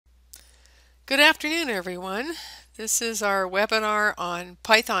Good afternoon, everyone. This is our webinar on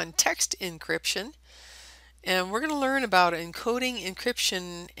Python text encryption, and we're going to learn about encoding,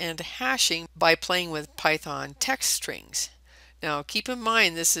 encryption, and hashing by playing with Python text strings. Now, keep in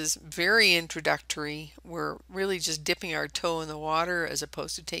mind this is very introductory. We're really just dipping our toe in the water as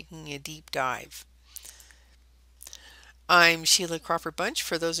opposed to taking a deep dive. I'm Sheila Crawford Bunch.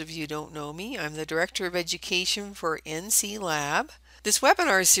 For those of you who don't know me, I'm the Director of Education for NCLab. This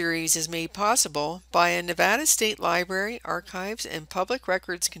webinar series is made possible by a Nevada State Library, Archives, and Public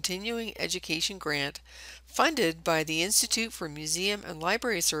Records Continuing Education grant funded by the Institute for Museum and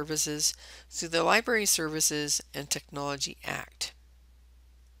Library Services through the Library Services and Technology Act.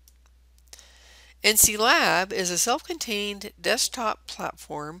 NCLab is a self-contained desktop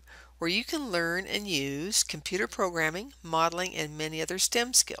platform where you can learn and use computer programming, modeling, and many other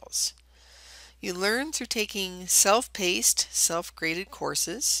STEM skills. You learn through taking self-paced, self-graded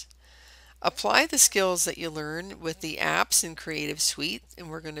courses, apply the skills that you learn with the apps in Creative Suite, and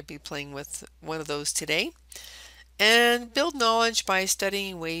we're going to be playing with one of those today, and build knowledge by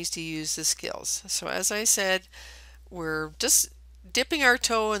studying ways to use the skills. So as I said, we're just dipping our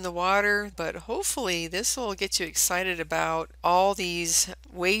toe in the water, but hopefully this will get you excited about all these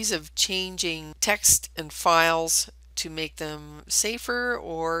ways of changing text and files to make them safer,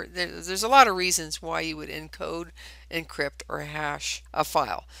 or there's a lot of reasons why you would encode, encrypt, or hash a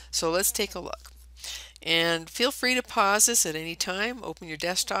file. So let's take a look. And feel free to pause this at any time, open your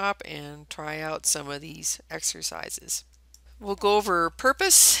desktop, and try out some of these exercises. We'll go over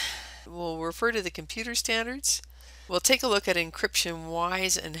purpose, we'll refer to the computer standards, we'll take a look at encryption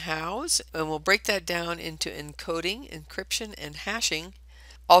whys and hows, and we'll break that down into encoding, encryption, and hashing.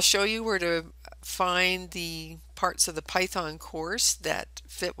 I'll show you where to find the parts of the Python course that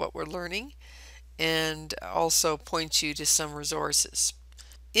fit what we're learning, and also point you to some resources.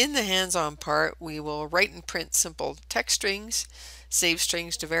 In the hands-on part, we will write and print simple text strings, save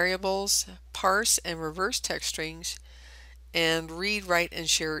strings to variables, parse and reverse text strings, and read, write, and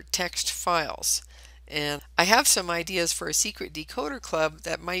share text files. And I have some ideas for a secret decoder club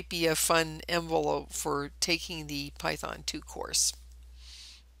that might be a fun envelope for taking the Python 2 course.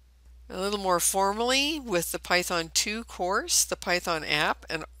 A little more formally, with the Python 2 course, the Python app,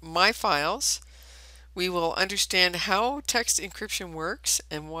 and my files, we will understand how text encryption works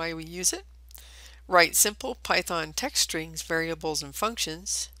and why we use it, write simple Python text strings, variables, and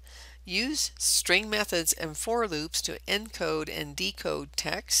functions, use string methods and for loops to encode and decode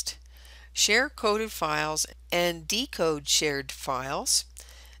text, share coded files and decode shared files,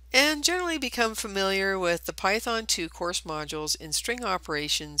 and generally become familiar with the Python 2 course modules in string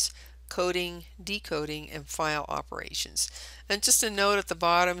operations, coding, decoding, and file operations. And just a note at the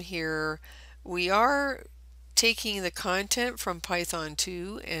bottom here, we are taking the content from Python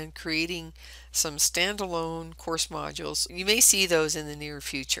 2 and creating some standalone course modules. You may see those in the near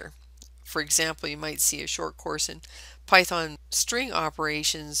future. For example, you might see a short course in Python string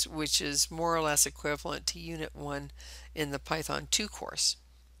operations, which is more or less equivalent to Unit 1 in the Python 2 course.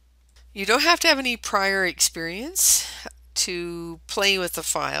 You don't have to have any prior experience to play with the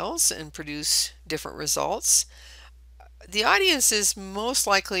files and produce different results. The audience is most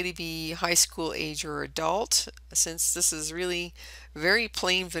likely to be high school age or adult, since this is really very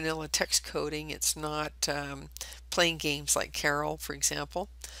plain vanilla text coding. It's not playing games like Carol, for example,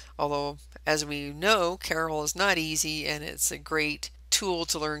 although as we know, Carol is not easy and it's a great tool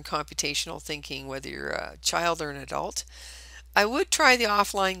to learn computational thinking whether you're a child or an adult. I would try the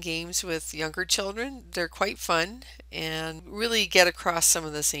offline games with younger children. They're quite fun and really get across some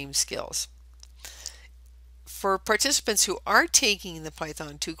of the same skills. For participants who are taking the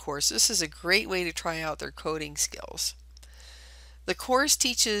Python 2 course, this is a great way to try out their coding skills. The course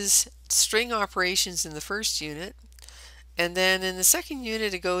teaches string operations in the first unit, and then in the second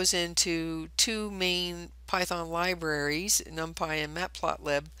unit it goes into two main Python libraries, NumPy and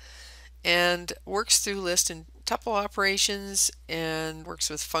Matplotlib, and works through list and tuple operations and works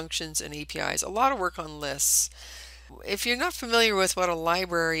with functions and APIs. A lot of work on lists. If you're not familiar with what a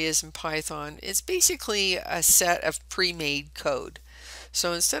library is in Python, it's basically a set of pre-made code.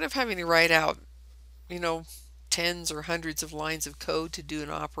 So instead of having to write out, tens or hundreds of lines of code to do an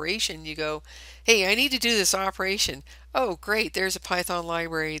operation, you go, hey, I need to do this operation. Oh, great, there's a Python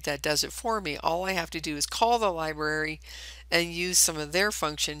library that does it for me. All I have to do is call the library and use some of their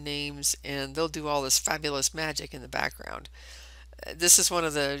function names, and they'll do all this fabulous magic in the background. This is one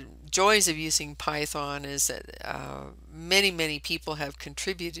of the joys of using Python, is that many people have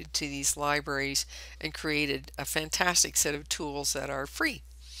contributed to these libraries and created a fantastic set of tools that are free.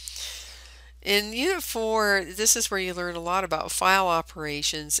 In Unit 4, this is where you learn a lot about file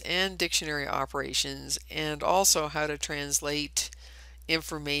operations and dictionary operations, and also how to translate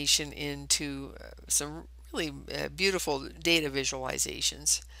information into some really beautiful data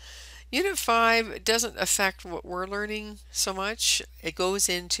visualizations. Unit 5 doesn't affect what we're learning so much. It goes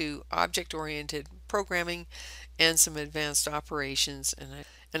into object-oriented programming and some advanced operations,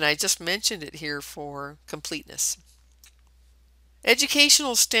 and I just mentioned it here for completeness.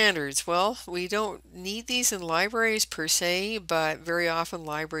 Educational standards. Well, we don't need these in libraries per se, but very often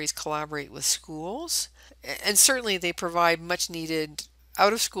libraries collaborate with schools, and certainly they provide much needed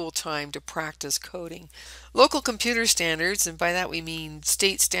out of school time to practice coding. Local computer standards, and by that we mean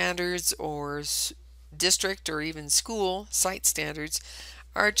state standards or district or even school site standards,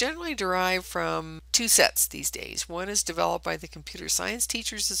 are generally derived from two sets these days. One is developed by the Computer Science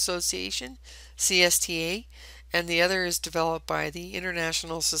Teachers Association, CSTA, and the other is developed by the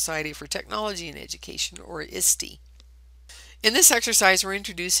International Society for Technology in Education, or ISTE. In this exercise, we're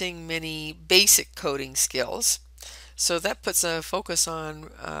introducing many basic coding skills. So that puts a focus on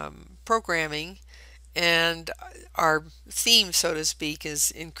programming, and our theme, so to speak,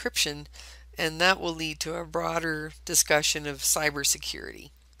 is encryption, and that will lead to a broader discussion of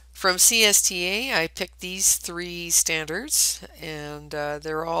cybersecurity. From CSTA, I picked these three standards, and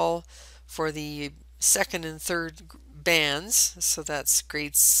they're all for the second and third bands, so that's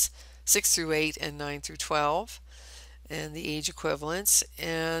grades 6 through 8 and 9 through 12, and the age equivalents.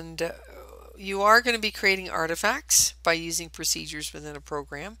 And you are going to be creating artifacts by using procedures within a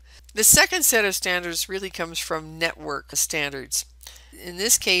program. The second set of standards really comes from network standards. In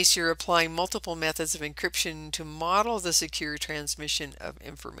this case, you're applying multiple methods of encryption to model the secure transmission of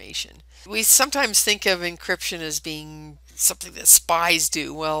information. We sometimes think of encryption as being something that spies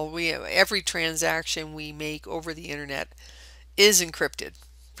do. Well, every transaction we make over the internet is encrypted,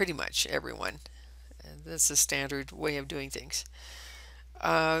 pretty much everyone. And that's a standard way of doing things.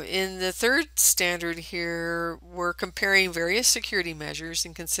 In the third standard here, we're comparing various security measures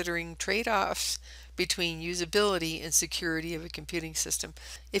and considering trade-offs between usability and security of a computing system.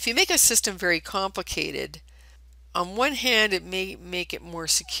 If you make a system very complicated, on one hand it may make it more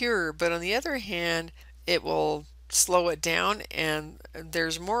secure, but on the other hand it will slow it down, and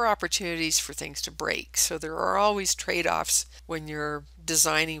there's more opportunities for things to break. So there are always trade-offs when you're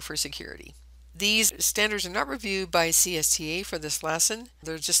designing for security. These standards are not reviewed by CSTA for this lesson.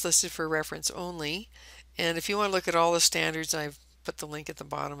 They're just listed for reference only. And if you want to look at all the standards, I've put the link at the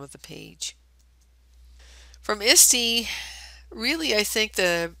bottom of the page. From ISTE, really I think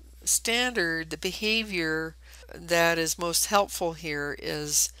the standard, the behavior that is most helpful here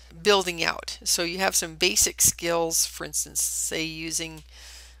is building out. So you have some basic skills, for instance, say using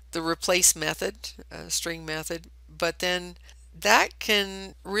the replace method, string method, but then that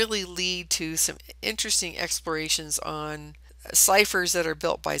can really lead to some interesting explorations on ciphers that are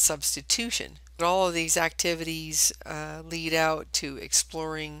built by substitution. All of these activities lead out to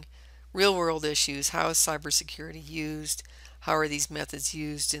exploring real-world issues. How is cybersecurity used? How are these methods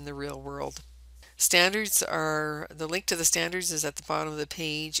used in the real world? Standards are, the link to the standards is at the bottom of the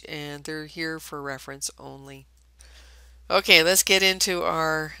page, and they're here for reference only. Okay, let's get into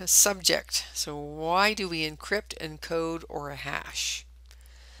our subject. So why do we encrypt, encode, or hash?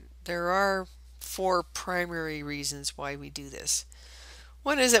 There are four primary reasons why we do this.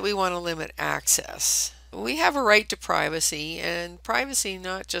 One is that we want to limit access. We have a right to privacy, and privacy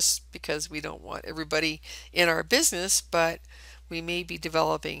not just because we don't want everybody in our business, but we may be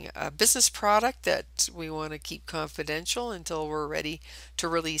developing a business product that we want to keep confidential until we're ready to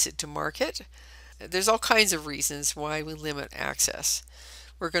release it to market. There's all kinds of reasons why we limit access.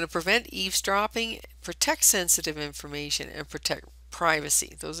 We're going to prevent eavesdropping, protect sensitive information, and protect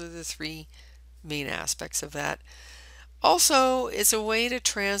privacy. Those are the three main aspects of that. Also, it's a way to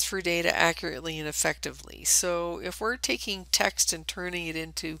transfer data accurately and effectively. So if we're taking text and turning it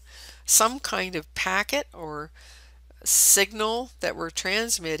into some kind of packet or signal that we're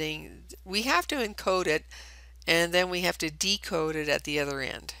transmitting, we have to encode it, and then we have to decode it at the other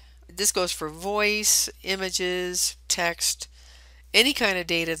end. This goes for voice, images, text, any kind of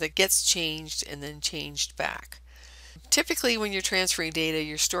data that gets changed and then changed back. Typically, when you're transferring data,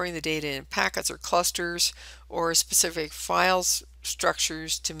 you're storing the data in packets or clusters or specific files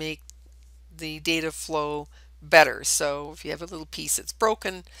structures to make the data flow better. So if you have a little piece that's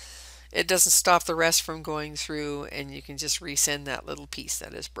broken, it doesn't stop the rest from going through, and you can just resend that little piece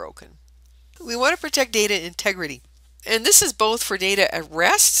that is broken. We want to protect data integrity. And this is both for data at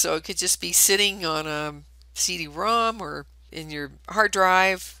rest, so it could just be sitting on a CD-ROM or in your hard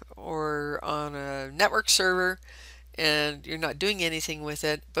drive or on a network server. and you're not doing anything with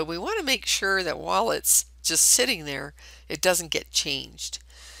it, but we want to make sure that while it's just sitting there, it doesn't get changed.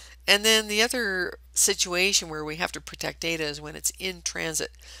 And then the other situation where we have to protect data is when it's in transit,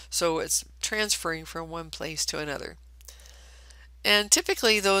 so it's transferring from one place to another. And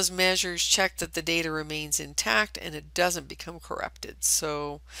typically those measures check that the data remains intact and it doesn't become corrupted.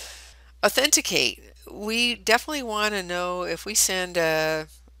 So authenticate. We definitely want to know if we send a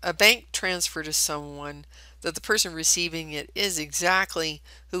bank transfer to someone that the person receiving it is exactly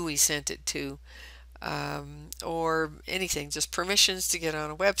who we sent it to, or anything, just permissions to get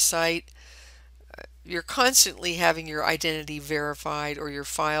on a website. You're constantly having your identity verified or your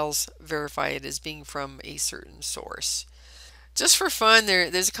files verified as being from a certain source. Just for fun,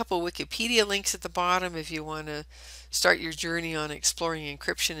 there's a couple Wikipedia links at the bottom if you want to start your journey on exploring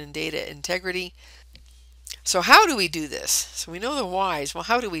encryption and data integrity. So how do we do this? So we know the whys. Well,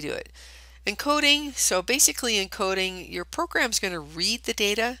 how do we do it? Encoding. So basically encoding, your program's going to read the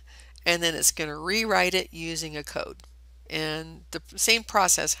data and then it's going to rewrite it using a code. And the same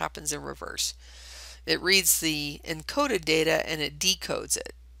process happens in reverse. It reads the encoded data and it decodes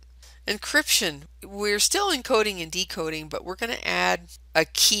it. Encryption, we're still encoding and decoding, but we're going to add a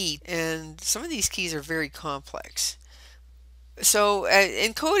key, and some of these keys are very complex. So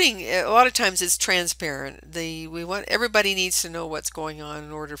encoding, a lot of times it's transparent. Everybody needs to know what's going on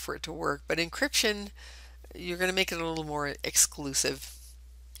in order for it to work, but encryption, you're going to make it a little more exclusive.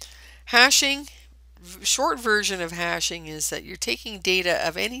 Hashing, short version of hashing is that you're taking data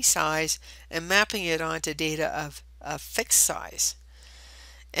of any size and mapping it onto data of a fixed size.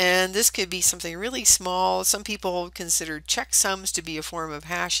 And this could be something really small. Some people consider checksums to be a form of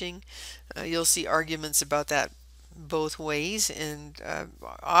hashing. You'll see arguments about that both ways, and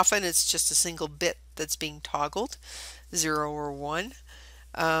often it's just a single bit that's being toggled, 0 or 1.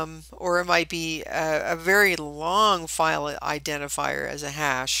 Or it might be a very long file identifier as a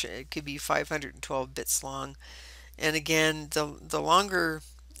hash. It could be 512 bits long. And again, the longer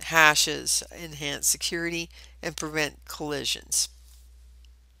hashes enhance security and prevent collisions.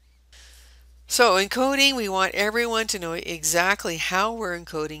 So encoding, we want everyone to know exactly how we're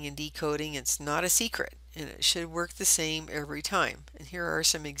encoding and decoding. It's not a secret, and it should work the same every time. And here are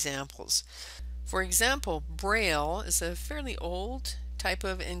some examples. For example, Braille is a fairly old type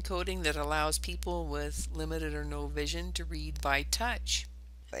of encoding that allows people with limited or no vision to read by touch.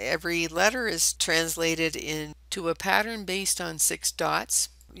 Every letter is translated into a pattern based on 6 dots.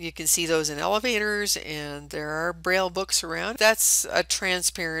 You can see those in elevators, and there are Braille books around. That's a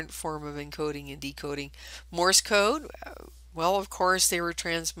transparent form of encoding and decoding. Morse code, well, of course, they were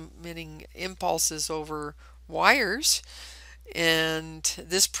transmitting impulses over wires, and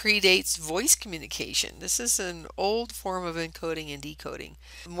this predates voice communication. This is an old form of encoding and decoding.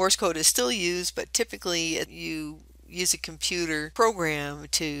 Morse code is still used, but typically you use a computer program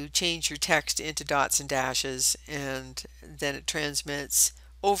to change your text into dots and dashes, and then it transmits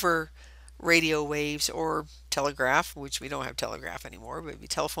over radio waves or telegraph, which we don't have telegraph anymore, but it'd be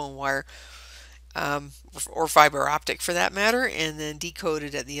telephone wire, or fiber optic for that matter, and then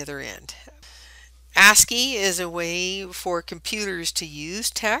decoded at the other end. ASCII is a way for computers to use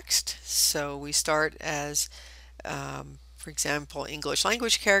text. So we start as, for example, English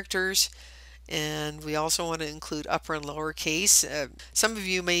language characters, and we also want to include upper and lower case. Some of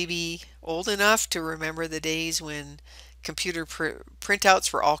you may be old enough to remember the days when computer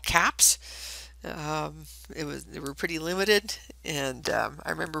printouts were all caps. They were pretty limited, and I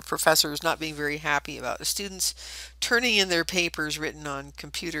remember professors not being very happy about the students turning in their papers written on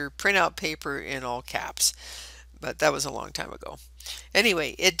computer printout paper in all caps. But that was a long time ago.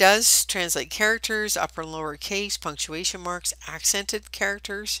 Anyway, it does translate characters, upper and lower case, punctuation marks, accented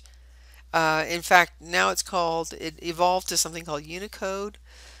characters. In fact, now it evolved to something called Unicode,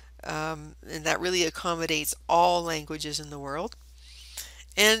 and that really accommodates all languages in the world.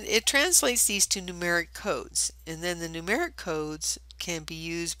 And it translates these to numeric codes, and then the numeric codes can be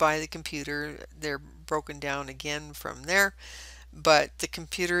used by the computer. They're broken down again from there, but the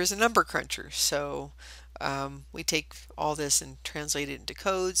computer is a number cruncher, so we take all this and translate it into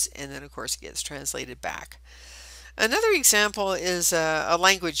codes, and then of course it gets translated back. Another example is a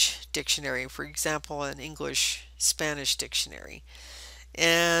language dictionary, for example, an English-Spanish dictionary.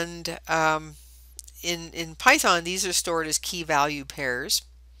 And in Python, these are stored as key value pairs.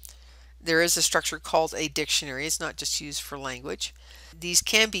 There is a structure called a dictionary. It's not just used for language. These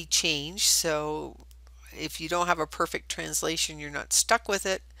can be changed, so if you don't have a perfect translation, you're not stuck with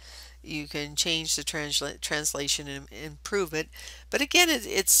it. You can change the translation and improve it. But again,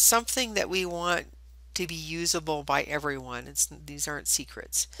 it's something that we want to be usable by everyone. These aren't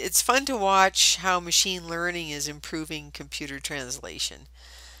secrets. It's fun to watch how machine learning is improving computer translation.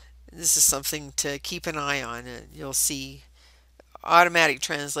 This is something to keep an eye on. You'll see automatic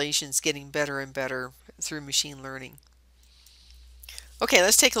translations getting better and better through machine learning. Okay,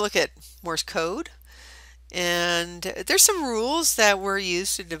 let's take a look at Morse code. And there's some rules that were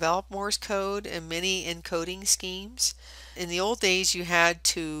used to develop Morse code and many encoding schemes. In the old days, you had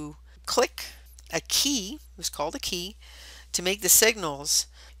to click a key, it was called a key, to make the signals.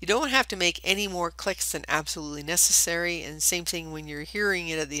 You don't have to make any more clicks than absolutely necessary, and same thing when you're hearing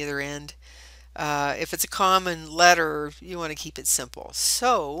it at the other end. If it's a common letter, you want to keep it simple.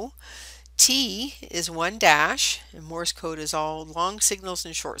 So T is one dash, and Morse code is all long signals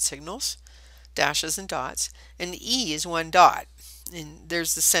and short signals, dashes and dots, and E is one dot. And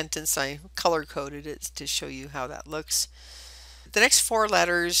there's the sentence, I color coded it to show you how that looks. The next four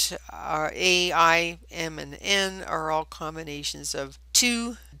letters are A, I, M, and N are all combinations of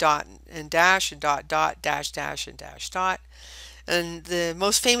two, dot and dash, and dot, dot, dash, dash, and dash, dot. And the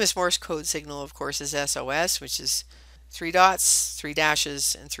most famous Morse code signal, of course, is SOS, which is three dots, three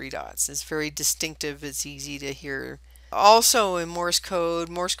dashes, and three dots. It's very distinctive. It's easy to hear. Also in Morse code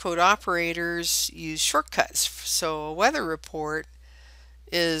operators use shortcuts. So a weather report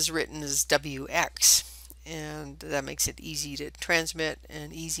is written as WX, and that makes it easy to transmit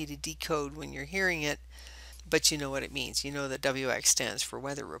and easy to decode when you're hearing it, but you know what it means. You know that WX stands for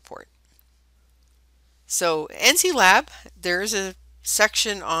weather report. So NCLab, there's a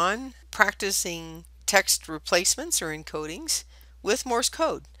section on practicing text replacements or encodings with Morse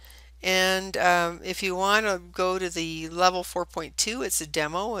code. And if you want to go to the level 4.2, it's a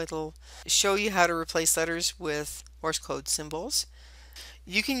demo. It'll show you how to replace letters with Morse code symbols.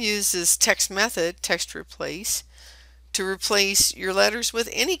 You can use this text method, text replace, to replace your letters with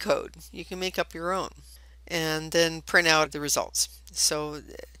any code. You can make up your own and then print out the results. So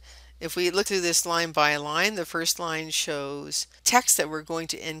if we look through this line by line, the first line shows text that we're going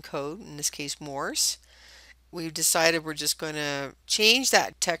to encode, in this case Morse. We've decided we're just going to change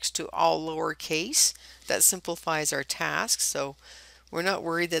that text to all lowercase. That simplifies our task, so we're not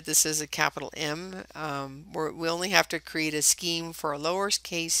worried that this is a capital M. We only have to create a scheme for a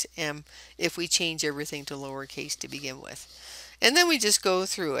lowercase m if we change everything to lowercase to begin with. And then we just go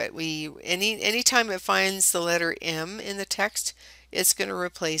through it. Anytime it finds the letter M in the text, it's going to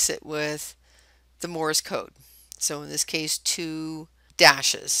replace it with the Morse code. So in this case, two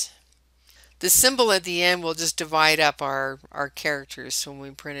dashes. The symbol at the end will just divide up our characters, so when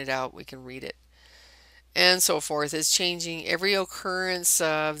we print it out we can read it. And so forth. It's changing every occurrence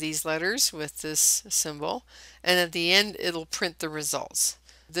of these letters with this symbol, and at the end it'll print the results.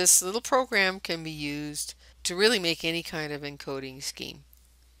 This little program can be used to really make any kind of encoding scheme.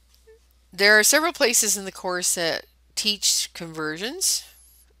 There are several places in the course that teach conversions,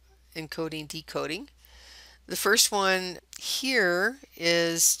 encoding, decoding. The first one here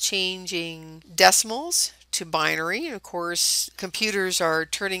is changing decimals to binary. And of course, computers are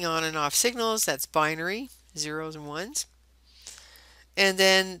turning on and off signals. That's binary, zeros and ones. And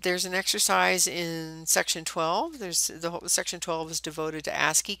then there's an exercise in section 12. Section 12 is devoted to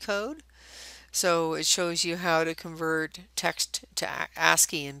ASCII code. So it shows you how to convert text to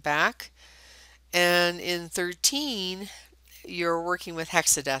ASCII and back. And in 13, you're working with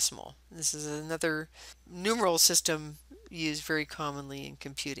hexadecimal. This is another numeral system used very commonly in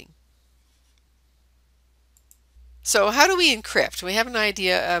computing. So how do we encrypt? We have an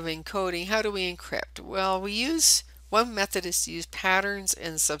idea of encoding. How do we encrypt? Well, one method is to use patterns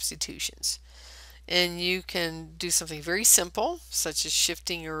and substitutions. And you can do something very simple, such as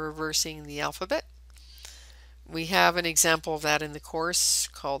shifting or reversing the alphabet. We have an example of that in the course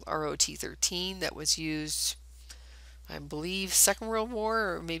called ROT13 that was used, I believe, Second World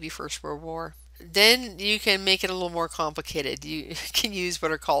War or maybe First World War. Then you can make it a little more complicated. You can use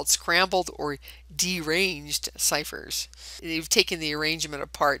what are called scrambled or deranged ciphers. You've taken the arrangement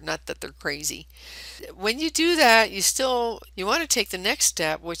apart, not that they're crazy. When you do that, you want to take the next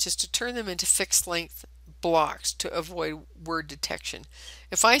step, which is to turn them into fixed length blocks to avoid word detection.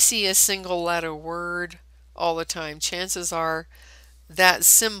 If I see a single letter word all the time, chances are that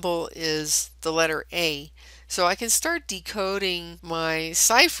symbol is the letter A. So I can start decoding my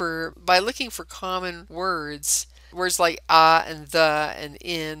cipher by looking for common words like and the and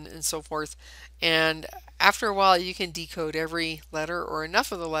in and so forth. And after a while you can decode every letter or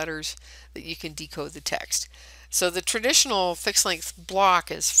enough of the letters that you can decode the text. So the traditional fixed length block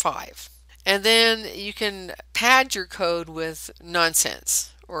is 5. And then you can pad your code with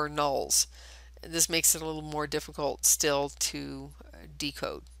nonsense or nulls. This makes it a little more difficult still to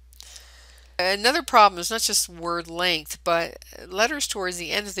decode. Another problem is not just word length, but letters towards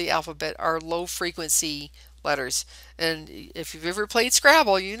the end of the alphabet are low frequency letters. And if you've ever played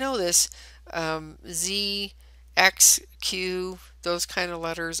Scrabble, you know this. Z, X, Q, those kind of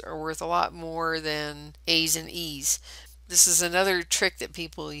letters are worth a lot more than A's and E's. This is another trick that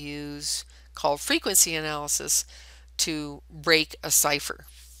people use called frequency analysis to break a cipher.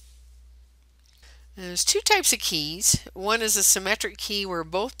 There's two types of keys. One is a symmetric key where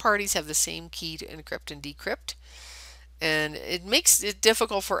both parties have the same key to encrypt and decrypt. And it makes it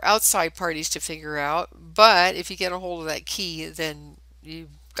difficult for outside parties to figure out, but if you get a hold of that key, then you've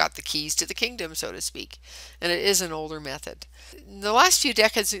got the keys to the kingdom, so to speak. And it is an older method. In the last few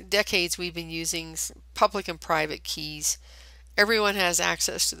decades we've been using public and private keys. Everyone has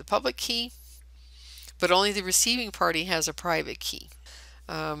access to the public key, but only the receiving party has a private key.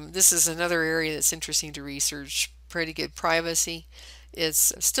 This is another area that's interesting to research. Pretty good privacy.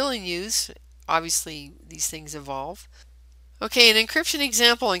 It's still in use. Obviously, these things evolve. Okay, an encryption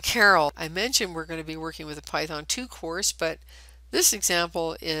example in Carol. I mentioned we're going to be working with a Python 2 course, but this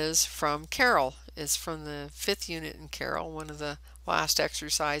example is from Carol. It's from the 5th unit in Carol, one of the last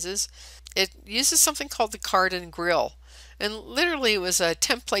exercises. It uses something called the card and grill. And literally it was a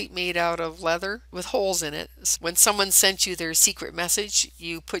template made out of leather with holes in it. When someone sent you their secret message,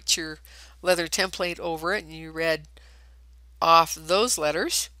 you put your leather template over it and you read off those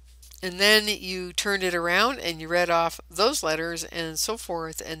letters. And then you turned it around and you read off those letters and so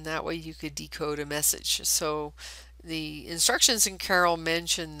forth, and that way you could decode a message. So the instructions in Carol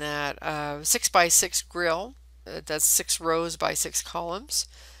mention that 6x6 grill, that's 6 rows by 6 columns,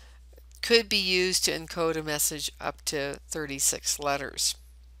 could be used to encode a message up to 36 letters.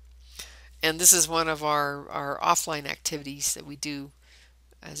 And this is one of our offline activities that we do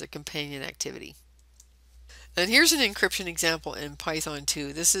as a companion activity. And here's an encryption example in Python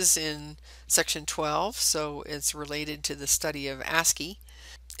 2. This is in section 12, so it's related to the study of ASCII.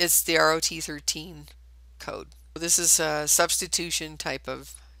 It's the ROT13 code. This is a substitution type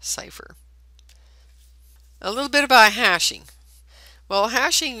of cipher. A little bit about hashing. Well,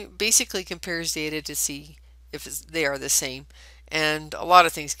 hashing basically compares data to see if they are the same, and a lot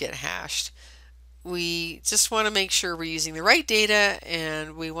of things get hashed. We just want to make sure we're using the right data,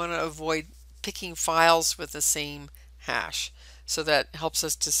 and we want to avoid picking files with the same hash. So that helps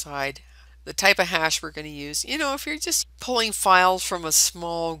us decide the type of hash we're going to use. You know, if you're just pulling files from a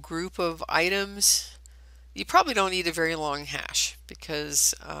small group of items, you probably don't need a very long hash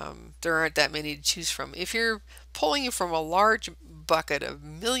because there aren't that many to choose from. If you're pulling from a large bucket of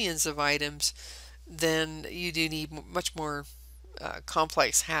millions of items, then you do need much more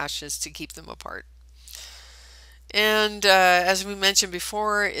complex hashes to keep them apart. And as we mentioned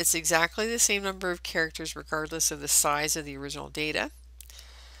before, it's exactly the same number of characters regardless of the size of the original data.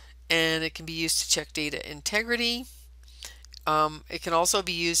 And it can be used to check data integrity. It can also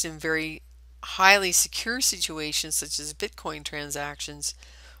be used in very highly secure situations such as Bitcoin transactions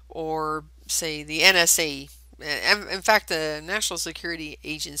or say the NSA. In fact, the National Security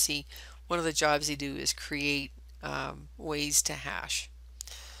Agency, one of the jobs they do is create ways to hash.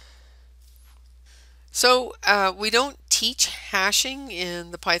 So we don't teach hashing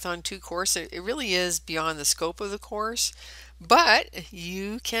in the Python 2 course. It really is beyond the scope of the course, but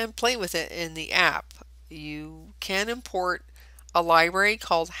you can play with it in the app. You can import a library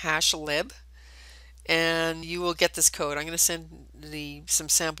called HashLib, and you will get this code. I'm going to send some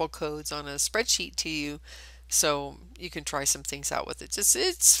sample codes on a spreadsheet to you so you can try some things out with it.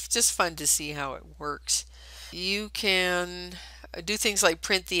 It's just fun to see how it works. You can do things like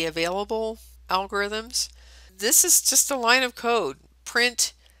print the available algorithms. This is just a line of code.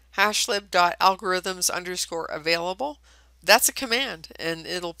 Print hashlib.algorithms_available. That's a command and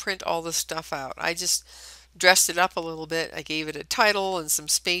it'll print all this stuff out. I just dressed it up a little bit. I gave it a title and some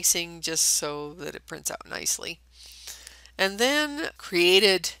spacing just so that it prints out nicely. And then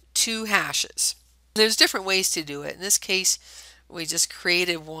created 2 hashes. There's different ways to do it. In this case, we just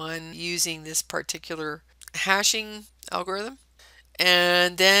created one using this particular hashing algorithm.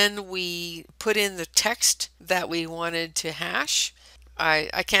 And then we put in the text that we wanted to hash.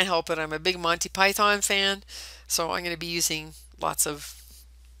 I can't help it. I'm a big Monty Python fan, so I'm going to be using lots of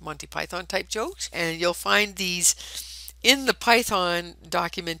Monty Python type jokes. And you'll find these in the Python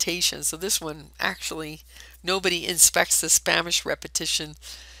documentation. So this one, actually, nobody inspects the Spanish repetition,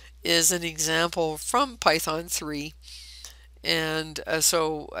 is an example from Python 3. And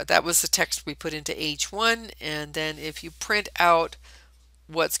so that was the text we put into H1, and then if you print out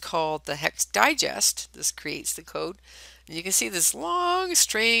what's called the hex digest, this creates the code, and you can see this long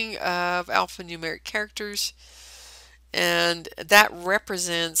string of alphanumeric characters, and that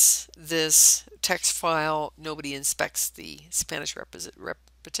represents this text file. Nobody inspects the Spanish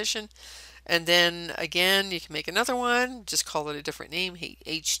repetition. And then again, you can make another one, just call it a different name,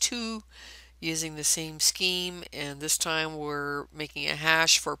 H2, using the same scheme. And this time we're making a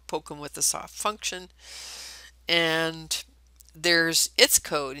hash for poke 'em with the soft function. And there's its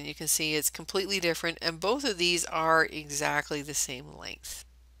code, and you can see it's completely different. And both of these are exactly the same length.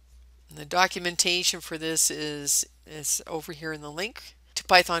 And the documentation for this is over here in the link to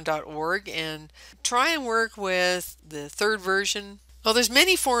python.org, and try and work with the third version. Well, there's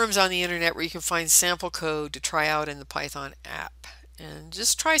many forums on the internet where you can find sample code to try out in the Python app. And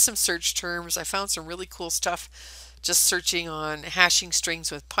just try some search terms. I found some really cool stuff just searching on hashing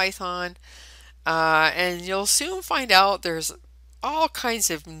strings with Python. And you'll soon find out there's all kinds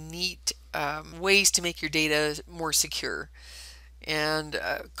of neat ways to make your data more secure. And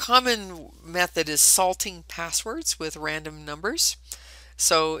a common method is salting passwords with random numbers.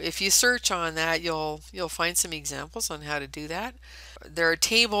 So if you search on that, you'll find some examples on how to do that. There are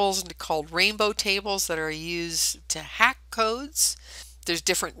tables called rainbow tables that are used to hack codes. There's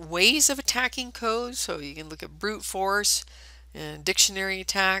different ways of attacking code, so you can look at brute force and dictionary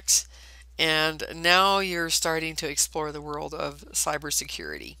attacks. And now you're starting to explore the world of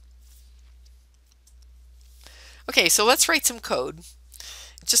cybersecurity. Okay, so let's write some code.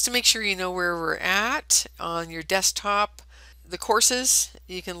 Just to make sure you know where we're at on your desktop, the courses,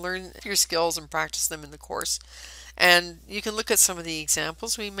 you can learn your skills and practice them in the course. And you can look at some of the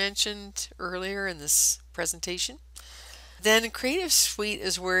examples we mentioned earlier in this presentation. Then Creative Suite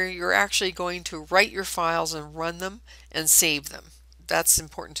is where you're actually going to write your files and run them and save them. That's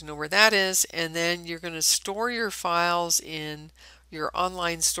important to know where that is. And then you're going to store your files in your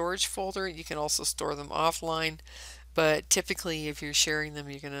online storage folder. You can also store them offline, but typically if you're sharing them,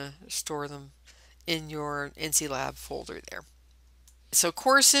 you're going to store them in your NCLab folder there. So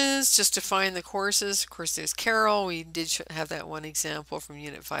courses, just to find the courses, of course there's Carol. We did have that one example from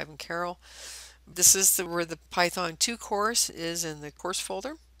Unit 5 in Carol. This is where the Python 2 course is in the course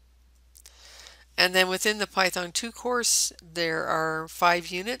folder. And then within the Python 2 course, there are 5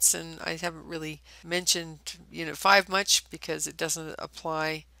 units, and I haven't really mentioned Unit 5 much because it doesn't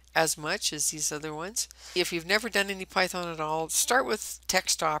apply as much as these other ones. If you've never done any Python at all, start with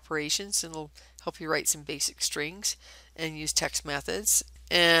text operations, and it'll help you write some basic strings and use text methods.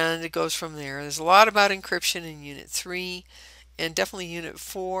 And it goes from there. There's a lot about encryption in Unit 3, and definitely Unit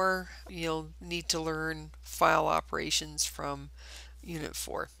 4. You'll need to learn file operations from Unit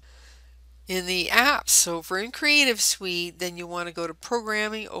 4. In the apps, so for in Creative Suite, then you want to go to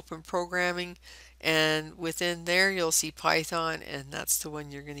Programming, Open Programming, and within there you'll see Python, and that's the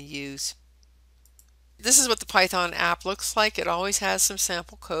one you're going to use. This is what the Python app looks like. It always has some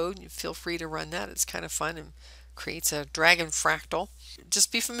sample code. You feel free to run that. It's kind of fun and creates a dragon fractal.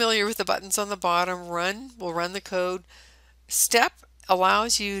 Just be familiar with the buttons on the bottom. Run will run the code. Step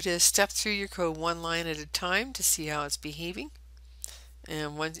allows you to step through your code one line at a time to see how it's behaving.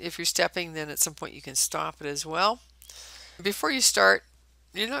 And if you're stepping, then at some point you can stop it as well. Before you start,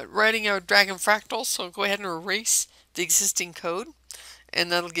 you're not writing a dragon fractal, so go ahead and erase the existing code,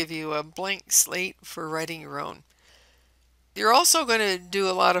 and that'll give you a blank slate for writing your own. You're also going to do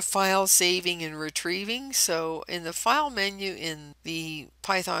a lot of file saving and retrieving. So in the file menu in the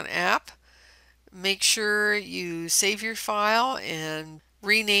Python app, make sure you save your file and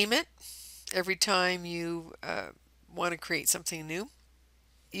rename it every time you want to create something new.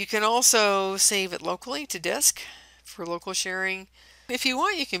 You can also save it locally to disk for local sharing. If you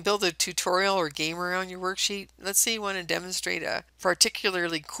want, you can build a tutorial or game around your worksheet. Let's say you want to demonstrate a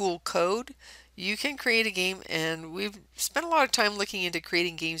particularly cool code. You can create a game, and we've spent a lot of time looking into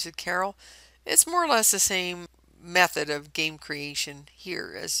creating games with Carol. It's more or less the same method of game creation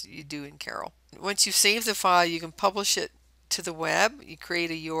here as you do in Carol. Once you save the file, you can publish it to the web. You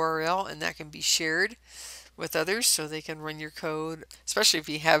create a URL, and that can be shared with others so they can run your code, especially if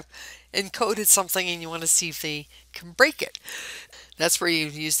you have encoded something and you want to see if they can break it. That's where you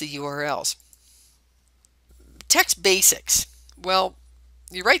use the URLs. Text basics. Well,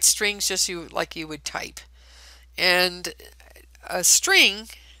 you write strings just like you would type. And a string,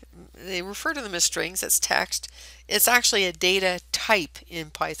 they refer to them as strings, that's text. It's actually a data type in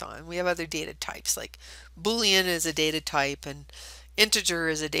Python. We have other data types, like Boolean is a data type, and integer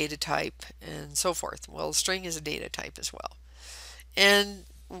is a data type, and so forth. Well, string is a data type as well. And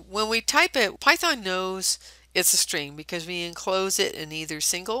when we type it, Python knows it's a string because we enclose it in either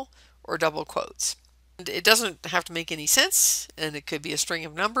single or double quotes. And it doesn't have to make any sense, and it could be a string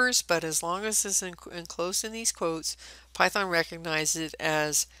of numbers, but as long as it's enclosed in these quotes, Python recognizes it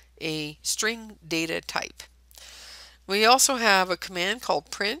as a string data type. We also have a command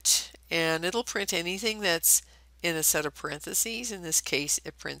called print, and it'll print anything that's in a set of parentheses. In this case,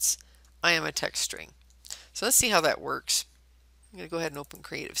 it prints I am a text string. So let's see how that works. I'm going to go ahead and open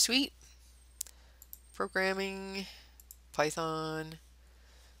Creative Suite, Programming, Python.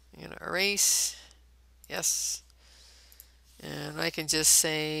 I'm going to erase, yes, and I can just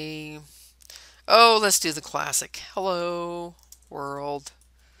say, oh, let's do the classic, hello world,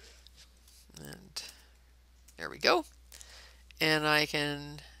 and there we go. And I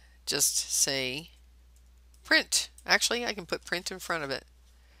can just say print. Actually, I can put print in front of it.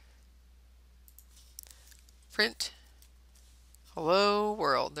 Print hello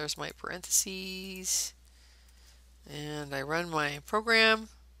world. There's my parentheses. And I run my program.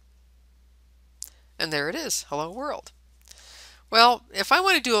 And there it is, hello world. Well, if I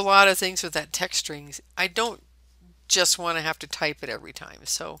want to do a lot of things with that text strings, I don't just want to have to type it every time.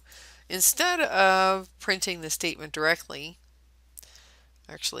 So instead of printing the statement directly,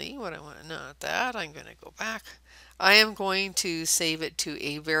 actually, what I want to know that, I'm going to go back. I am going to save it to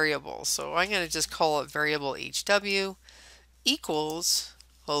a variable. So I'm going to just call it variable HW equals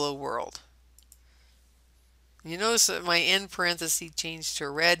hello world. You notice that my end parenthesis changed to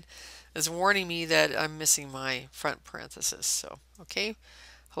red. It's warning me that I'm missing my front parenthesis. So, okay,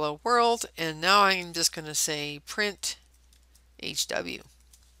 hello world. And now I'm just going to say print HW.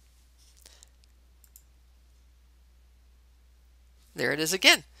 There it is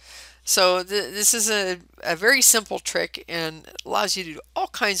again. So this is a very simple trick and allows you to do all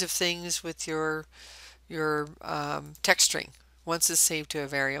kinds of things with your text string once it's saved to a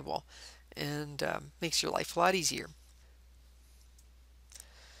variable, and makes your life a lot easier.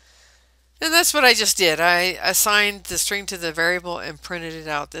 And that's what I just did. I assigned the string to the variable and printed it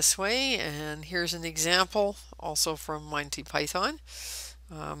out this way. And here's an example also from Monty Python.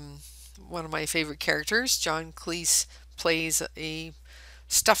 One of my favorite characters, John Cleese, plays a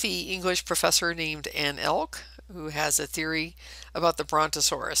stuffy English professor named Anne Elk, who has a theory about the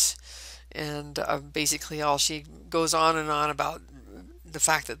Brontosaurus. And basically all she goes on and on about the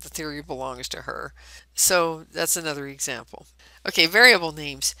fact that the theory belongs to her. So that's another example. Okay, variable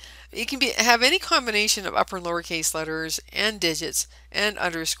names. You can have any combination of upper and lowercase letters and digits and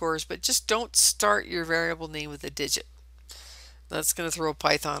underscores, but just don't start your variable name with a digit. That's going to throw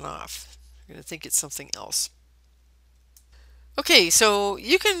Python off. You're going to think it's something else. Okay, so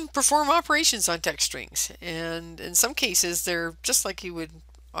you can perform operations on text strings, and in some cases they're just like you would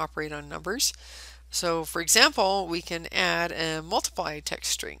operate on numbers. So for example, we can add and multiply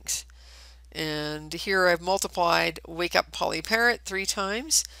text strings. And here I've multiplied wake up Polly Parrot 3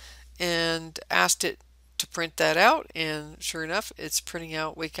 times and asked it to print that out, and sure enough it's printing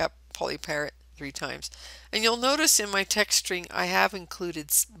out wake up Polly Parrot 3 times. And you'll notice in my text string I have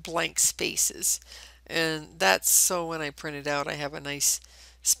included blank spaces, and that's so when I print it out I have a nice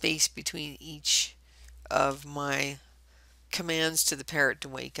space between each of my commands to the parrot to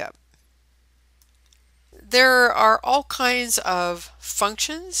wake up. There are all kinds of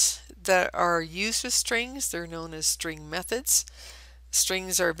functions that are used with strings. They're known as string methods.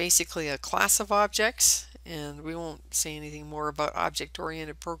 Strings are basically a class of objects, and we won't say anything more about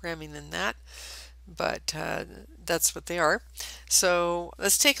object-oriented programming than that, but that's what they are. So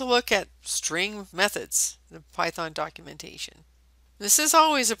let's take a look at string methods, the Python documentation. This is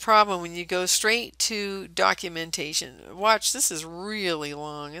always a problem when you go straight to documentation. Watch, this is really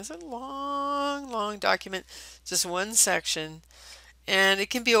long. It's a long document, just one section, and it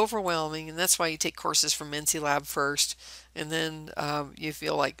can be overwhelming, and that's why you take courses from NCLab first, and then you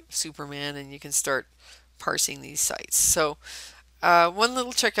feel like Superman and you can start parsing these sites. So one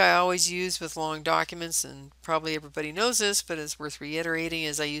little trick I always use with long documents, and probably everybody knows this, but it's worth reiterating,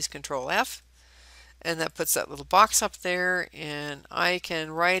 is I use Control F. And that puts that little box up there, and I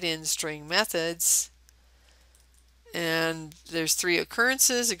can write in string methods, and there's 3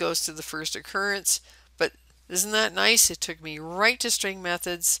 occurrences. It goes to the first occurrence, but isn't that nice? It took me right to string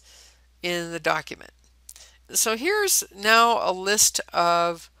methods in the document. So here's now a list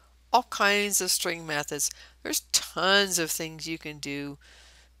of all kinds of string methods. There's tons of things you can do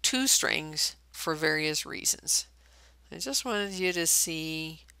to strings for various reasons. I just wanted you to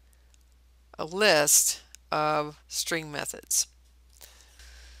see a list of string methods.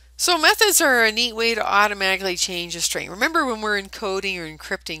 So methods are a neat way to automatically change a string. Remember, when we're encoding or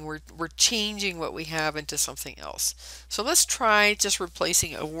encrypting, we're changing what we have into something else. So let's try just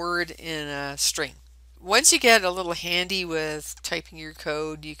replacing a word in a string. Once you get a little handy with typing your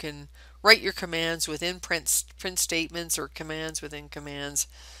code, you can write your commands within print statements or commands within commands.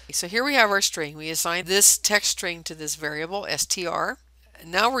 So here we have our string. We assign this text string to this variable str.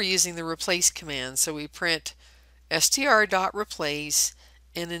 Now we're using the replace command, so we print str.replace,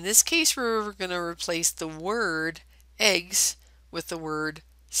 and in this case we're going to replace the word eggs with the word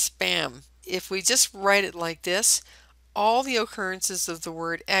spam. If we just write it like this, all the occurrences of the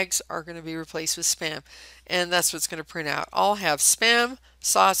word eggs are going to be replaced with spam, and that's what's going to print out. I'll have spam,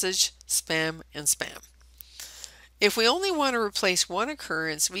 sausage, spam, and spam. If we only want to replace one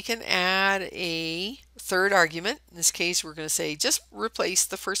occurrence, we can add a third argument. In this case, we're going to say just replace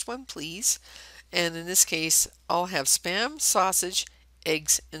the first one, please. And in this case, I'll have spam, sausage,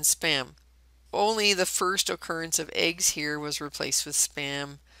 eggs, and spam. Only the first occurrence of eggs here was replaced with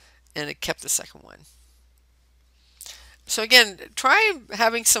spam, and it kept the second one. So again, try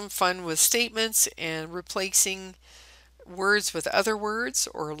having some fun with statements and replacing words with other words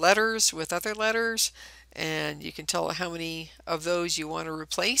or letters with other letters, and you can tell how many of those you want to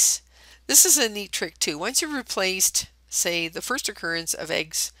replace. This is a neat trick too. Once you've replaced, say, the first occurrence of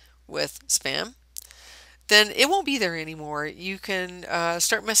eggs with spam, then it won't be there anymore. You can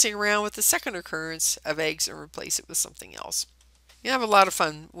start messing around with the second occurrence of eggs and replace it with something else. You have a lot of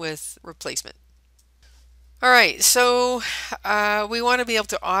fun with replacement. All right, so we want to be able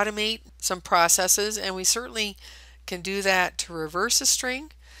to automate some processes, and we certainly can do that to reverse a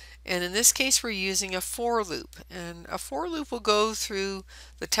string. And in this case, we're using a for loop. And a for loop will go through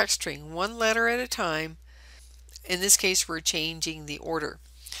the text string one letter at a time. In this case, we're changing the order.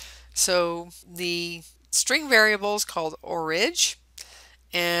 So the string variable is called orig,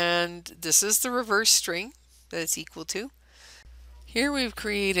 and this is the reverse string that it's equal to. Here we've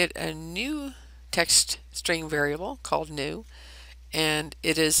created a new text string variable called new, and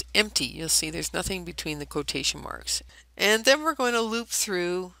it is empty. You'll see there's nothing between the quotation marks. And then we're going to loop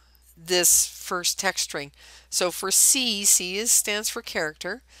through this first text string. So for C, stands for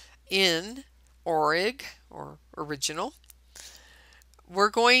character. In orig, or original, we're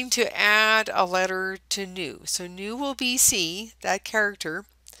going to add a letter to new. So new will be C, that character,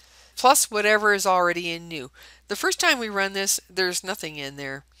 plus whatever is already in new. The first time we run this, there's nothing in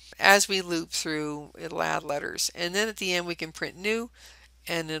there. As we loop through, it'll add letters. And then at the end we can print new,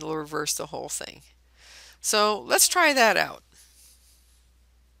 and it'll reverse the whole thing. So let's try that out.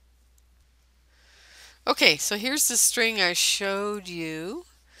 Okay, so here's the string I showed you.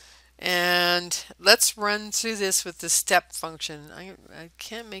 And let's run through this with the step function. I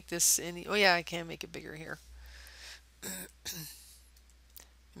can't make this any, oh yeah, I can make it bigger here.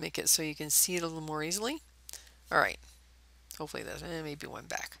 Make it so you can see it a little more easily. All right, hopefully that's, maybe one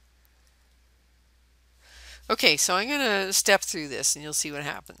back. Okay, so I'm going to step through this and you'll see what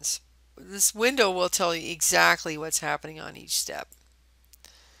happens. This window will tell you exactly what's happening on each step.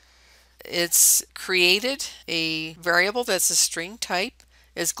 It's created a variable that's a string type.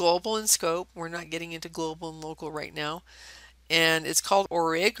 It's global in scope. We're not getting into global and local right now. And it's called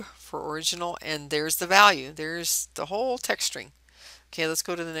orig for original, and there's the value. There's the whole text string. Okay, let's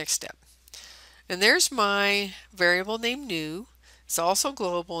go to the next step. And there's my variable named new. It's also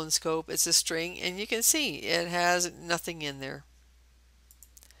global in scope. It's a string, and you can see it has nothing in there.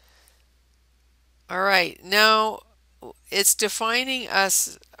 All right, now it's defining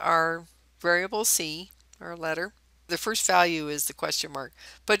us our variable C, our letter. The first value is the question mark,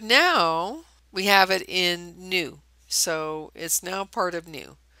 but now we have it in new, so it's now part of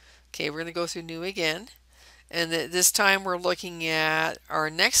new. Okay, we're going to go through new again, and this time we're looking at our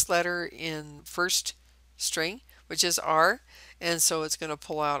next letter in first string, which is R, and so it's going to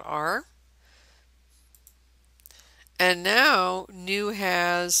pull out R. And now new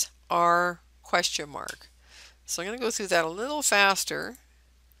has R question mark. So I'm going to go through that a little faster.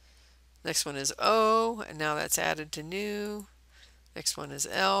 Next one is O, and now that's added to new. Next one is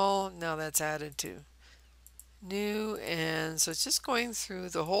L, now that's added to new. And so it's just going through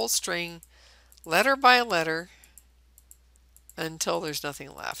the whole string letter by letter until there's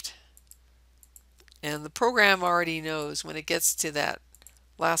nothing left. And the program already knows when it gets to that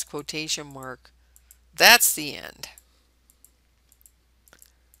last quotation mark, that's the end.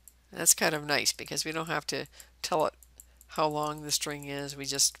 That's kind of nice because we don't have to tell it how long the string is. We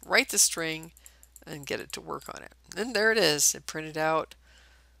just write the string and get it to work on it. And there it is. It printed out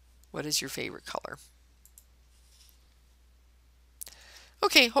what is your favorite color.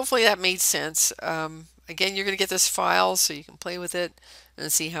 Okay, hopefully that made sense. Again, you're going to get this file so you can play with it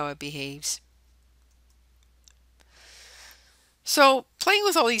and see how it behaves. So playing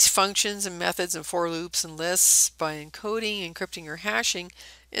with all these functions and methods and for loops and lists by encoding, encrypting, or hashing,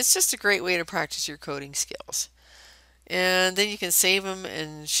 it's just a great way to practice your coding skills. And then you can save them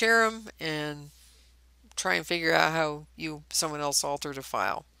and share them and try and figure out how someone else altered a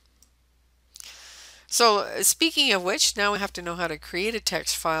file. So speaking of which, now we have to know how to create a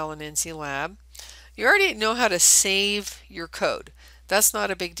text file in NCLab. You already know how to save your code. That's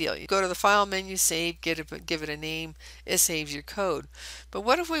not a big deal. You go to the File menu, Save, give it a name, it saves your code. But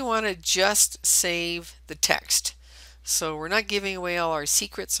what if we want to just save the text? So we're not giving away all our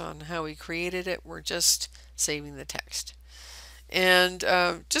secrets on how we created it, we're just saving the text. And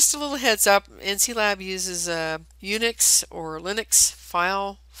just a little heads up, NCLab uses Unix or Linux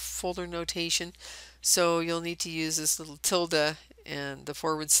file folder notation, so you'll need to use this little tilde and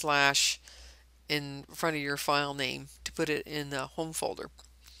the / in front of your file name to put it in the home folder.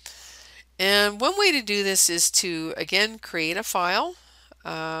 And one way to do this is to, again, create a file.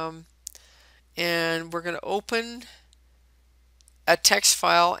 And we're going to open a text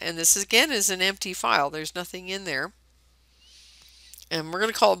file, and this again is an empty file. There's nothing in there. And we're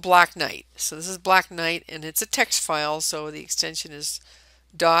going to call it Black Knight. So this is Black Knight, and it's a text file, so the extension is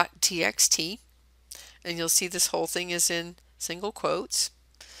 .txt. And you'll see this whole thing is in single quotes.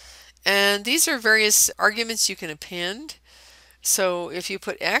 And these are various arguments you can append. So if you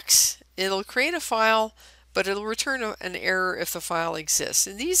put X, it'll create a file, but it'll return an error if the file exists.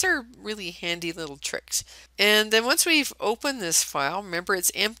 And these are really handy little tricks. And then once we've opened this file, remember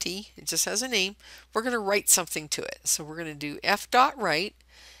it's empty, it just has a name, we're going to write something to it. So we're going to do f.write,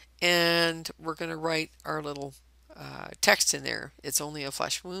 and we're going to write our little text in there. It's only a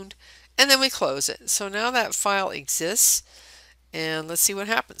flesh wound. And then we close it. So now that file exists, and let's see what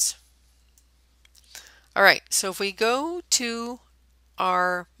happens. All right, so if we go to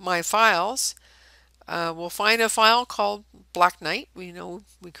our My Files, we'll find a file called Black Knight. We know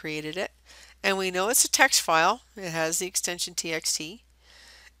we created it. And we know it's a text file. It has the extension txt.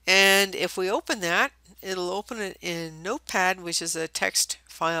 And if we open that, it'll open it in Notepad, which is a text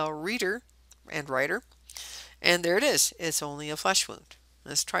file reader and writer. And there it is. It's only a flesh wound.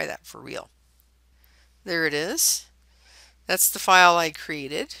 Let's try that for real. There it is. That's the file I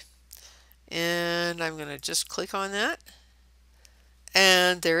created. And I'm going to just click on that.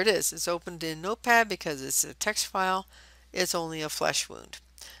 And there it is. It's opened in Notepad because it's a text file. It's only a flesh wound.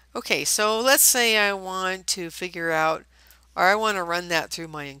 Okay, so let's say I want to figure out, or I want to run that through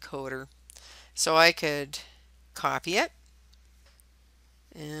my encoder. So I could copy it.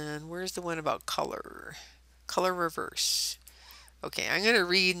 And where's the one about color? Color reverse. Okay, I'm going to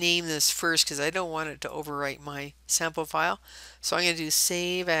rename this first because I don't want it to overwrite my sample file. So I'm going to do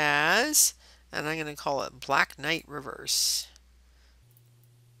save as, and I'm going to call it Black Knight Reverse.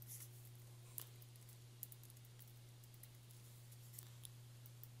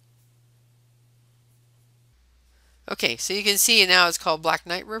 Okay, so you can see now it's called Black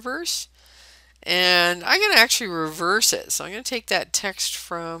Knight Reverse. And I'm going to actually reverse it. So I'm going to take that text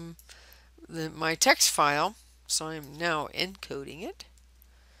from my text file. So I'm now encoding it.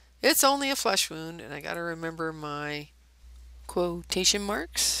 It's only a flesh wound, and I got to remember my quotation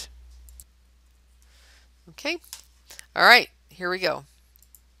marks. Okay. All right, here we go.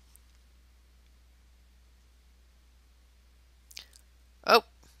 Oh,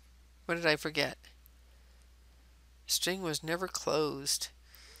 what did I forget? String was never closed.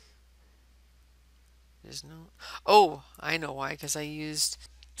 There's no... Oh, I know why, because I used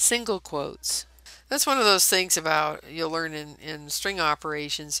single quotes. That's one of those things about you'll learn in string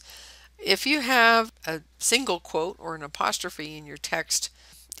operations. If you have a single quote or an apostrophe in your text,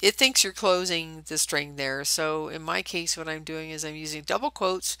 it thinks you're closing the string there. So in my case, what I'm doing is I'm using double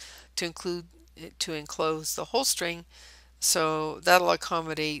quotes to enclose the whole string. So that'll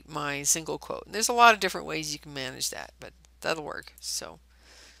accommodate my single quote. And there's a lot of different ways you can manage that, but that'll work. So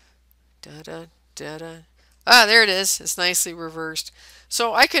da-da, da-da. Ah, there it is. It's nicely reversed.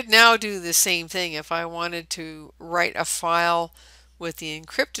 So I could now do the same thing if I wanted to write a file with the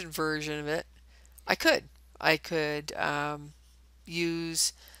encrypted version of it. I could. I could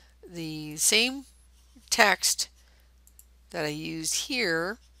use the same text that I used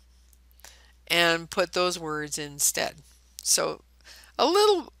here and put those words instead. So a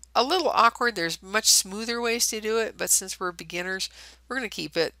little awkward. There's much smoother ways to do it, but since we're beginners, we're going to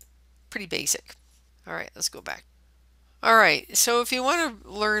keep it pretty basic. All right, let's go back. All right, so if you want to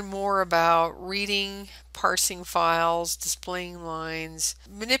learn more about reading, parsing files, displaying lines,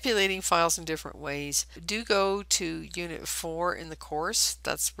 manipulating files in different ways, do go to Unit 4 in the course.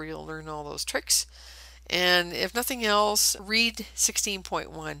 That's where you'll learn all those tricks. And if nothing else, read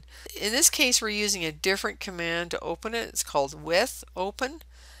 16.1. In this case, we're using a different command to open it. It's called with open,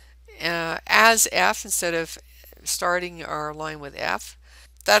 as F instead of starting our line with F.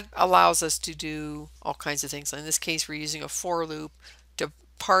 That allows us to do all kinds of things. In this case, we're using a for loop to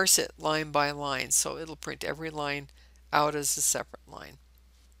parse it line by line. So it'll print every line out as a separate line.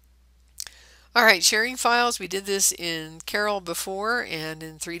 All right, sharing files. We did this in Carol before and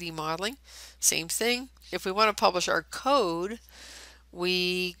in 3D modeling. Same thing. If we want to publish our code,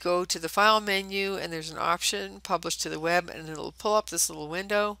 we go to the file menu and there's an option, publish to the web, and it'll pull up this little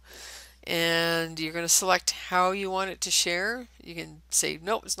window, and you're going to select how you want it to share. You can say,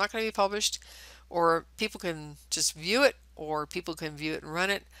 nope, it's not going to be published, or people can just view it, or people can view it and run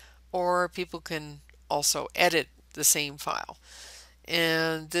it, or people can also edit the same file.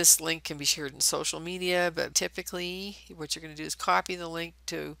 And this link can be shared in social media, but typically what you're going to do is copy the link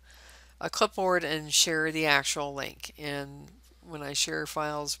to a clipboard and share the actual link. And when I share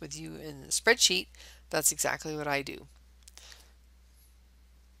files with you in a spreadsheet, that's exactly what I do.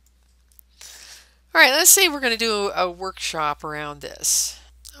 All right, let's say we're going to do a workshop around this.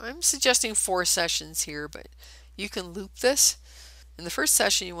 I'm suggesting 4 sessions here, but you can loop this. In the first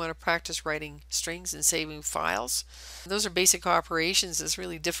session, you want to practice writing strings and saving files. Those are basic operations. It's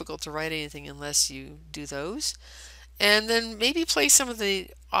really difficult to write anything unless you do those. And then maybe play some of the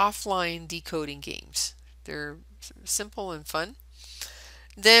offline decoding games. They're simple and fun.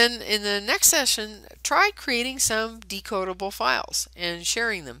 Then in the next session, try creating some decodable files and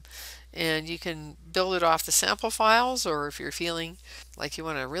sharing them. And you can build it off the sample files, or if you're feeling like you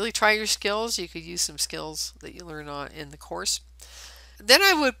want to really try your skills, you could use some skills that you learn on in the course. Then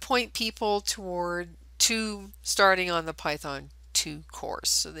I would point people to starting on the Python 2 course,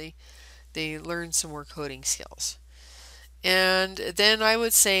 so they learn some more coding skills. And then I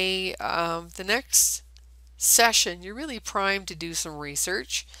would say the next session, you're really primed to do some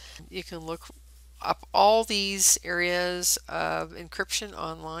research. You can look up all these areas of encryption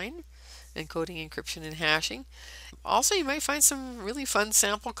online, encoding, encryption, and hashing. Also, you might find some really fun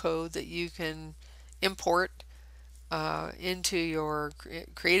sample code that you can import into your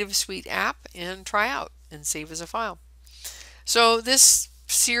Creative Suite app and try out and save as a file. So this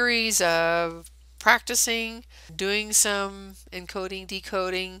series of practicing, doing some encoding,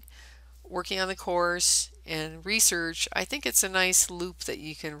 decoding, working on the course, and research, I think it's a nice loop that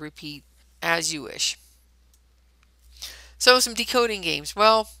you can repeat as you wish. So some decoding games.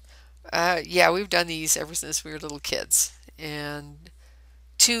 Well, yeah, we've done these ever since we were little kids. And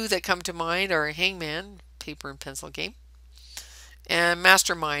 2 that come to mind are Hangman, paper and pencil game, and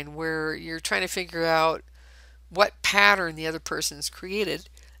Mastermind, where you're trying to figure out what pattern the other person's created.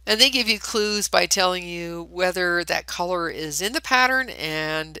 And they give you clues by telling you whether that color is in the pattern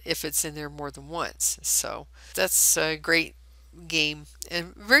and if it's in there more than once. So that's a great game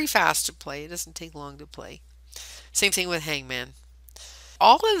and very fast to play. It doesn't take long to play. Same thing with Hangman.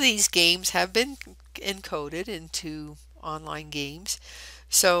 All of these games have been encoded into online games.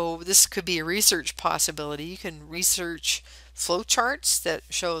 So this could be a research possibility. You can research flowcharts that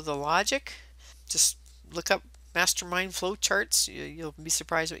show the logic. Just look up Mastermind flowcharts. You'll be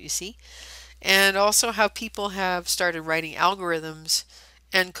surprised what you see. And also how people have started writing algorithms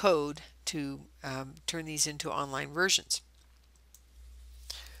and code to turn these into online versions.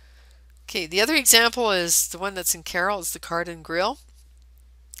 Okay, the other example is the one that's in Carol. It's the card and grill.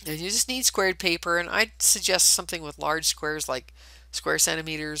 And you just need squared paper, and I'd suggest something with large squares like square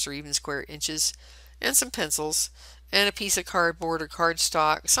centimeters or even square inches, and some pencils, and a piece of cardboard or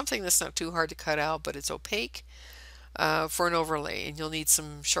cardstock, something that's not too hard to cut out but it's opaque, for an overlay. And you'll need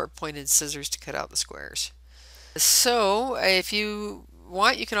some sharp pointed scissors to cut out the squares. So if you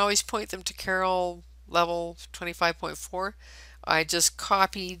want, you can always point them to Carol level 25.4. I just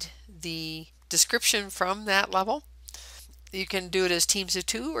copied the description from that level. You can do it as teams of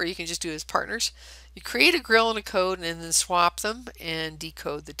 2, or you can just do it as partners. You create a grill and a code and then swap them and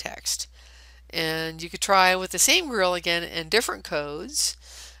decode the text. And you could try with the same grill again and different codes.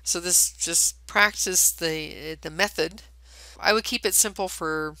 So this just practice the method. I would keep it simple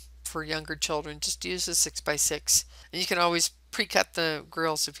for younger children. Just use a 6x6. And you can always pre-cut the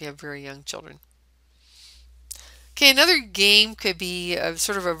grills if you have very young children. Okay, another game could be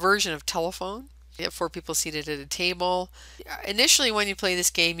sort of a version of telephone. You have 4 people seated at a table. Initially, when you play this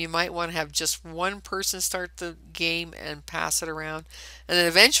game, you might want to have just one person start the game and pass it around. And then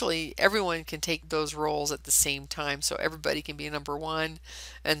eventually, everyone can take those roles at the same time. So everybody can be a number 1,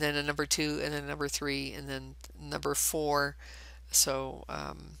 and then a number 2, and then a number 3, and then number 4. So,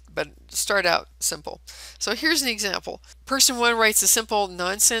 but start out simple. So here's an example. Person 1 writes a simple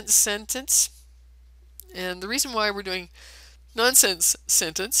nonsense sentence. And the reason why we're doing nonsense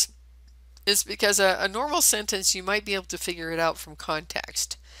sentence is because a normal sentence, you might be able to figure it out from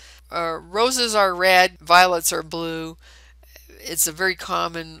context. Roses are red, violets are blue. It's a very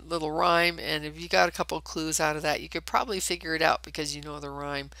common little rhyme, and if you got a couple of clues out of that, you could probably figure it out because you know the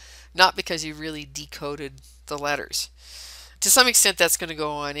rhyme, not because you really decoded the letters. To some extent, that's going to go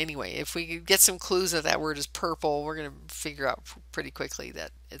on anyway. If we get some clues that that word is purple, we're going to figure out pretty quickly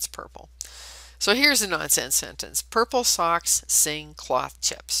that it's purple. So here's a nonsense sentence. Purple socks sing cloth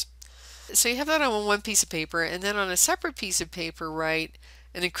chips. So you have that on one piece of paper, and then on a separate piece of paper write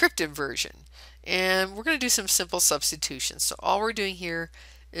an encrypted version. And we're going to do some simple substitutions. So all we're doing here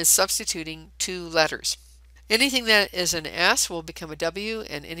is substituting two letters. Anything that is an S will become a W,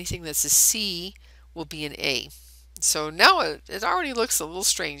 and anything that's a C will be an A. So now it already looks a little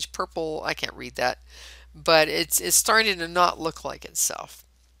strange. Purple, I can't read that, but it's starting to not look like itself.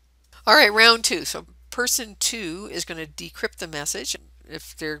 All right, round two. So person two is going to decrypt the message.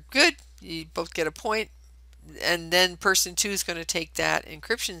 If they're good, you both get a point. And then person two is going to take that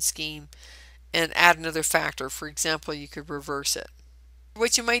encryption scheme and add another factor. For example, you could reverse it.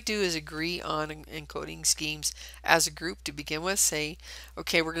 What you might do is agree on encoding schemes as a group to begin with. Say,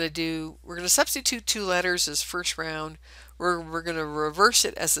 okay, we're going to substitute two letters as first round. We're going to reverse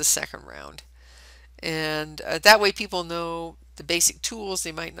it as the second round. And that way people know the basic tools.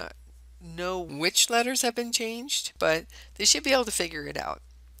 They might not know which letters have been changed, but they should be able to figure it out.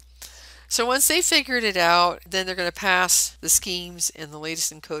 So once they figured it out, then they're going to pass the schemes in the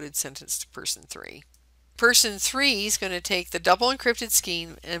latest encoded sentence to person three. Person three is going to take the double encrypted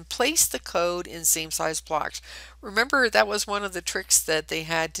scheme and place the code in same size blocks. Remember, that was one of the tricks that they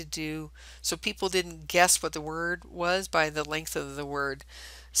had to do so people didn't guess what the word was by the length of the word.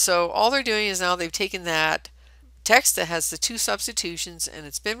 So all they're doing is now they've taken that text that has the two substitutions and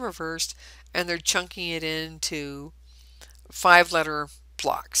it's been reversed, and they're chunking it into 5-letter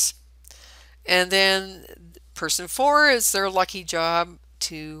blocks. And then person four is their lucky job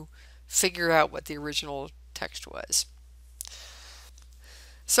to figure out what the original text was.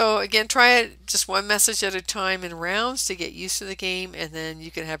 So again, try it just one message at a time in rounds to get used to the game, and then you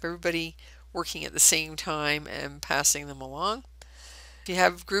can have everybody working at the same time and passing them along. If you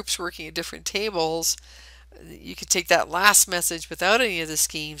have groups working at different tables, you could take that last message without any of the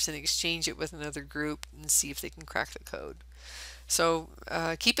schemes and exchange it with another group and see if they can crack the code. So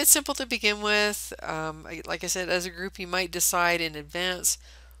keep it simple to begin with. Like I said, as a group you might decide in advance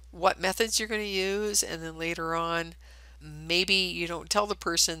what methods you're going to use, and then later on maybe you don't tell the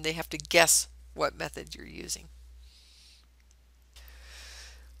person, they have to guess what method you're using.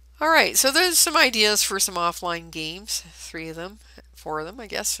 Alright, so there's some ideas for some offline games, 4 of them I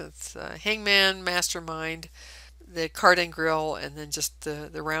guess. It's Hangman, Mastermind, the Card and Grill, and then just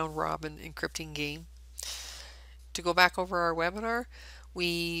the round robin encrypting game. To go back over our webinar,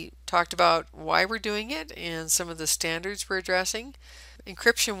 we talked about why we're doing it and some of the standards we're addressing.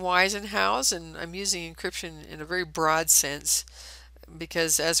 Encryption whys and hows, and I'm using encryption in a very broad sense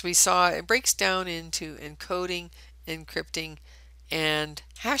because, as we saw, it breaks down into encoding, encrypting, and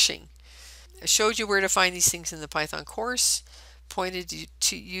hashing. I showed you where to find these things in the Python course, pointed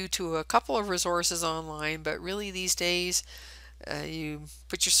you to a couple of resources online, but really these days you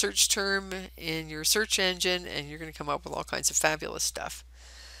put your search term in your search engine and you're going to come up with all kinds of fabulous stuff.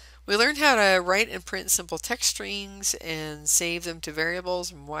 We learned how to write and print simple text strings and save them to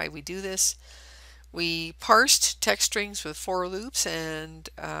variables and why we do this. We parsed text strings with for loops and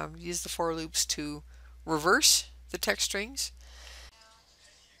used the for loops to reverse the text strings.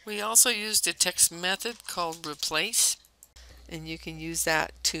 We also used a text method called replace, and you can use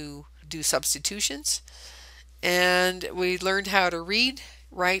that to do substitutions. And we learned how to read,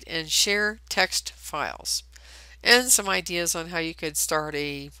 write, and share text files. And some ideas on how you could start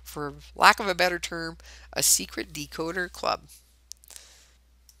for lack of a better term, a secret decoder club.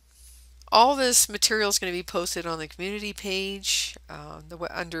 All this material is going to be posted on the community page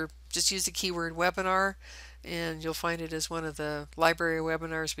just use the keyword webinar, and you'll find it as one of the library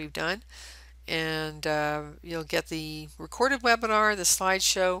webinars we've done. And you'll get the recorded webinar, the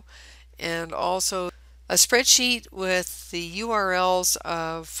slideshow, and also a spreadsheet with the URLs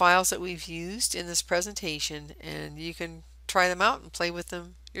of files that we've used in this presentation, and you can try them out and play with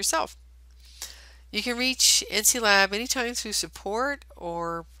them yourself. You can reach NCLab anytime through support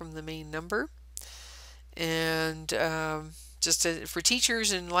or from the main number. And for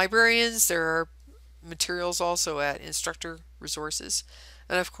teachers and librarians, there are materials also at instructor resources.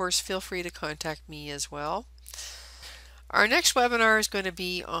 And of course, feel free to contact me as well. Our next webinar is going to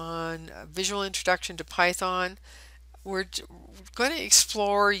be on Visual Introduction to Python. We're going to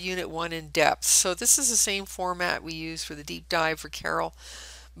explore Unit 1 in depth. So this is the same format we use for the deep dive for Carol,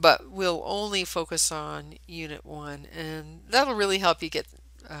 but we'll only focus on Unit 1, and that'll really help you get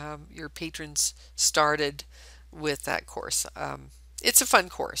your patrons started with that course. It's a fun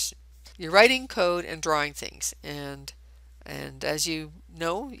course. You're writing code and drawing things, and as you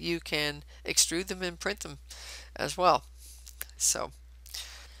know, you can extrude them and print them as well. So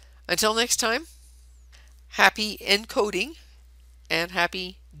until next time, happy encoding and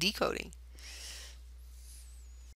happy decoding.